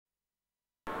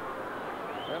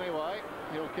Anyway,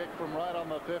 he'll kick from right on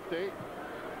the 50.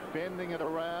 Bending it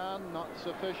around, not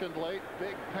sufficiently.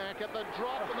 Big packet, the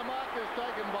drop, and the mark is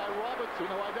taken by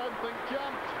Robertson, who I don't think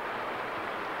jumped.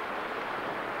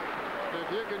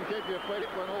 If you can keep your feet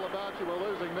when all about you were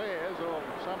losing theirs or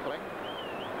something.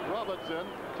 Robertson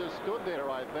just stood there,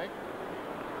 I think,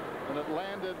 and it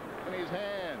landed in his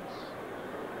hands.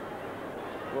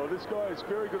 Well, this guy is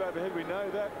very good overhead. We know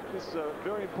that. This is a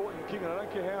very important kick, and I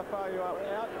don't care how far you are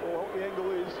out or what the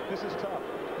angle is. This is tough.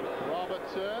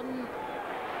 Robertson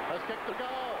has kicked the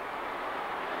goal.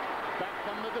 Back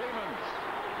come the Demons.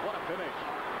 What a finish.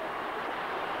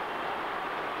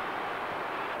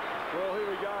 Well, here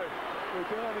we go.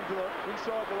 We're down into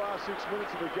inside the last 6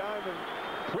 minutes of the game, and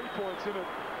 3 points in it.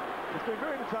 It's been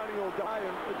very entertaining all day,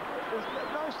 and there's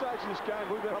no stage in this game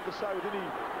we've been able to say with any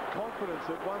confidence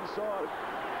that one side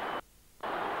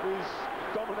is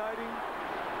dominating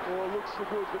or looks the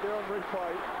goods, but they're on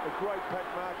replay. A great pack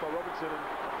mark by Robertson, and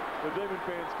the Demon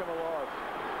fans come alive.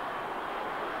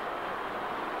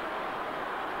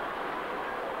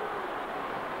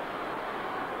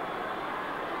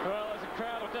 Well, there's a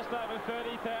crowd of just over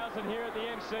 30,000 here at the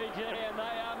MCG, and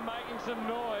they are making some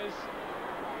noise.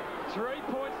 3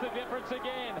 points the difference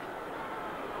again.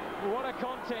 What a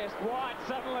contest. White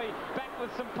suddenly back with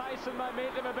some pace and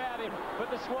momentum about him, but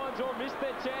the Swans all missed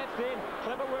their chance then.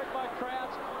 Clever work by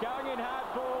Crouch, going in hard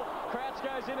ball. Crouch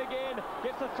goes in again,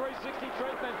 gets a 360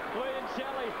 treatment. Lee and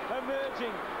Shelley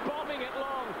emerging, bombing it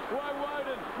long.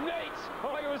 Woden, neat.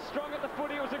 Oh, he was strong at the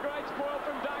footy. It was a great spoil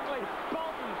from Dunkley.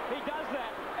 Bolton, he does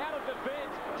that out of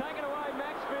defence. Taken away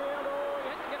Maxfield. Oh,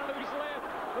 he had to get onto his left.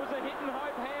 It was a hit and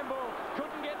hope handball.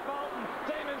 Couldn't get Bolton.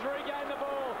 Demons regain the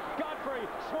ball. Godfrey,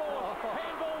 Swan,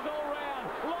 handballs all round.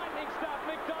 Lightning stuff.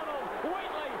 McDonald,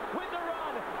 Wheatley with the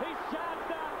run. He's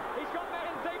charged up. He's got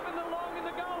man deep in the long in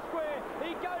the goal square.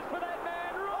 He goes for that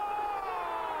man.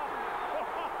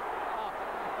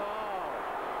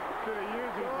 Should have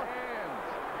used his hands.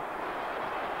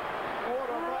 What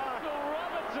a mark. Russell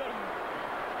Robertson.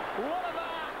 What a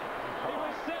mark. He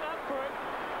was set up for it.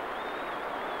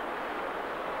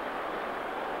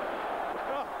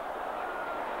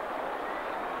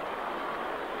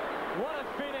 What a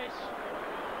finish.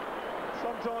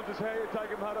 Sometimes it's how you take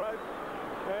them, Hunter,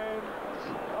 and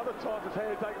other times it's how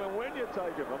you take them and when you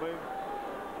take them. I mean,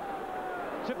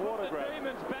 to put the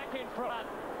Demons back in front,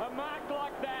 a mark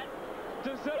like that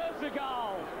deserves a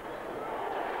goal.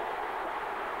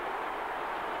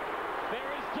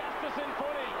 There is justice in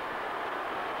footy.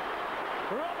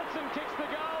 Robertson kicks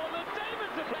the goal and the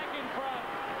Demons are back in front.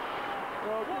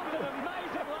 Well, what an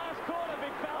amazing last quarter,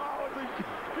 big fella.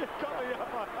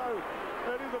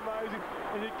 That is amazing,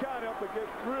 and you can't help but get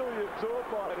really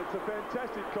absorbed by it. It's a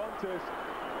fantastic contest,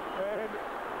 and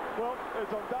well,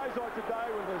 it's on days like today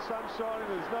when the sun's shining,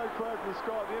 there's no clouds in the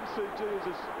sky. The MCG is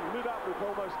just lit up with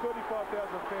almost 35,000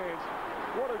 fans.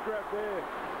 What a grab there!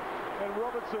 And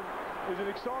Robertson is an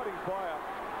exciting player,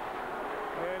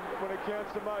 and when it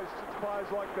counts the most, it's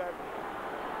players like that.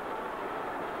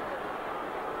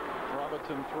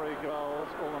 Robertson 3 goals,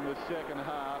 all in the second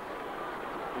half.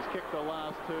 He's kicked the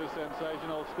last 2,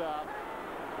 sensational stuff.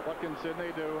 What can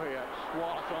Sydney do here?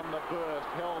 Swats on the burst,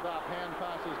 held up, hand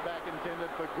passes back intended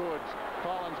for Goods.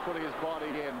 Collins put his body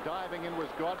in. Diving in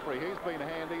was Godfrey. He's been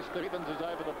handy. Stevens is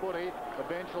over the footy.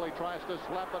 Eventually tries to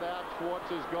slap it out. Schwartz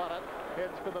has got it.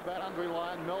 Heads for the boundary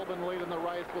line. Melbourne lead in the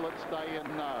race. Will it stay in?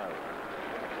 No.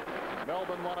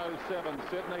 Melbourne 107,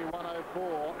 Sydney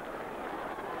 104.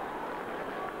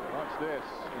 What's this?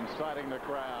 Inciting the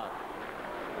crowd.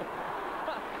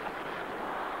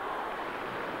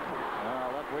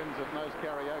 That wins at most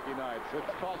karaoke nights. It's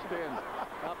tossed in.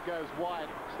 Up goes White.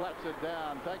 Slaps it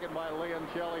down. Taken by Lee and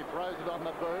Shelley. Throws it on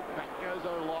the boot. Back goes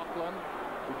O'Loughlin.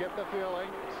 You get the feeling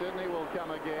Sydney will come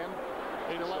again.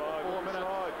 Still up 4 minutes.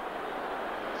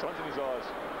 Sun's in his eyes.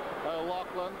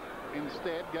 O'Loughlin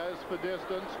instead goes for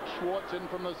distance. Schwartz in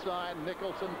from the side.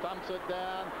 Nicholson thumps it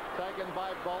down. Taken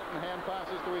by Bolton. Hand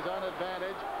passes to his own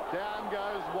advantage. Down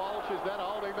goes Walsh. Is that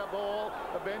holding the ball?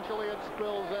 Eventually it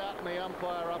spills out, and the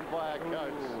umpire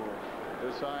Coates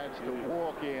decides to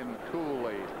walk in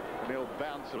coolly, and he'll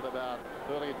bounce it about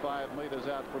 35 metres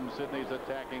out from Sydney's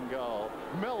attacking goal.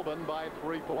 Melbourne by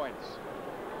 3 points.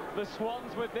 The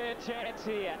Swans with their chance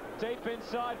here. Deep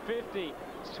inside 50.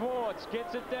 Schwartz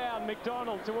gets it down.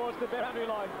 McDonald towards the boundary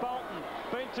line. Bolton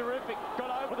been terrific.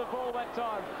 Got over the ball that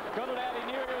time. Got it out. He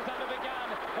knew he was under the gun.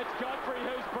 It's Godfrey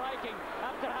who's breaking.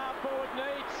 Up to half forward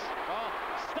Neats.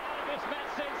 Started this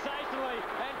match sensationally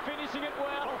and finishing it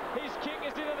well. His kick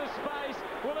is into the space.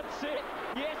 Will it sit?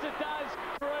 Yes, it does.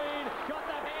 Green got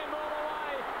the handball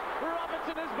away.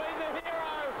 Robertson has been the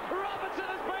hero. Robertson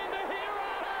has been the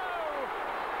hero.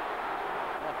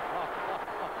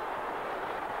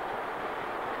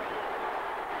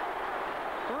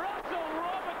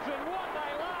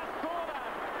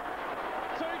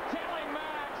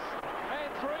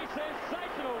 three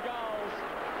sensational goals.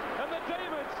 And the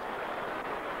Demons,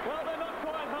 well, they're not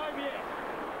quite home yet.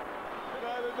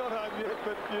 No, they're not home yet,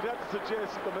 but you'd have to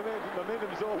suggest that the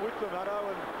momentum's all with them, Hutto,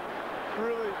 and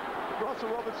really, Russell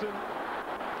Robertson,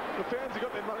 the fans have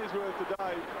got their money's worth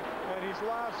today, and his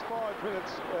last 5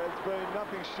 minutes has been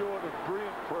nothing short of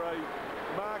brilliant for a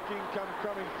marking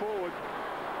coming forward.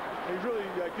 He's really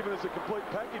given us a complete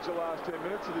package the last 10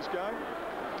 minutes of this game.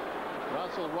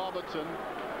 Russell Robertson,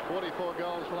 44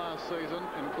 goals last season,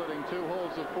 including 2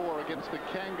 hauls of 4 against the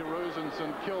Kangaroos and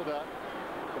St Kilda.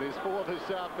 But his 4th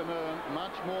this afternoon,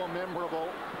 much more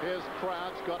memorable. Here's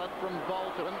Crouch, got it from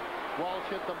Bolton. Walsh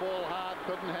hit the ball hard,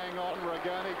 couldn't hang on.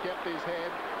 Regoni kept his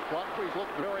head. Godfrey's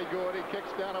looked very good. He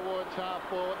kicks down towards half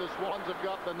forward. The Swans have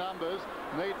got the numbers.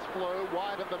 Neats flew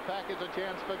wide of the pack is a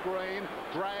chance for Green.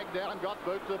 Dragged down, got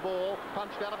boot the ball.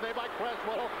 Punched out of there by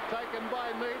Cresswell. Taken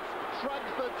by Neats.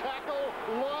 Shrugs the tackle.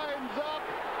 Lines up.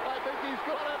 I think he's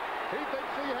got it. He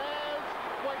thinks he has.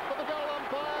 Wait for the goal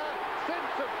umpire.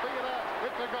 Sense of theatre.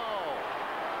 It's a goal.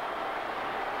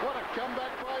 What a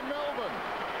comeback by Melbourne.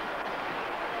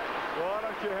 Well, I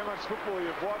don't care how much football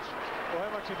you've watched or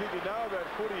how much you think you know about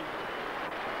footy.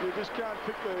 You just can't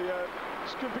pick the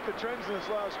trends in this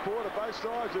last quarter. Both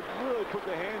sides have really put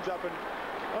their hands up, and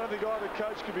I don't think either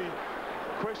coach could be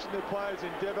questioning their players'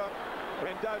 endeavour.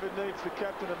 And David Neats, the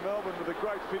captain of Melbourne, with a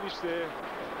great finish there.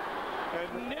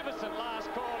 And magnificent last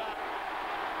quarter.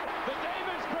 The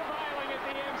Demons prevailing at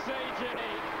the MCG.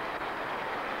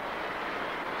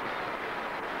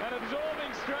 An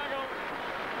absorbing struggle.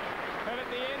 And at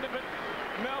the end of it,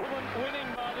 Melbourne winning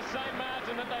by the same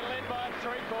margin that they led by at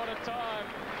 3/4 time.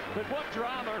 But what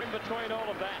drama in between all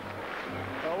of that?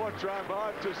 Oh, what drama.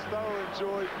 I've just thoroughly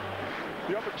enjoyed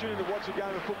the opportunity to watch a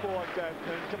game of football like that.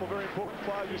 And a couple of very important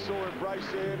players you saw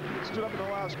embrace there. Stood up in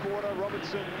the last quarter,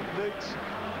 Robertson, Neats,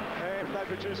 and they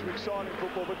produced some exciting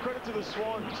football. But credit to the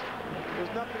Swans.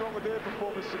 There's nothing wrong with their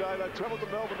performance today. They travelled to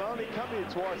Melbourne. They only come here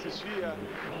twice this year.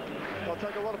 I'll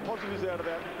take a lot of positives out of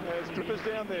that as Tripper's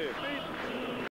down there.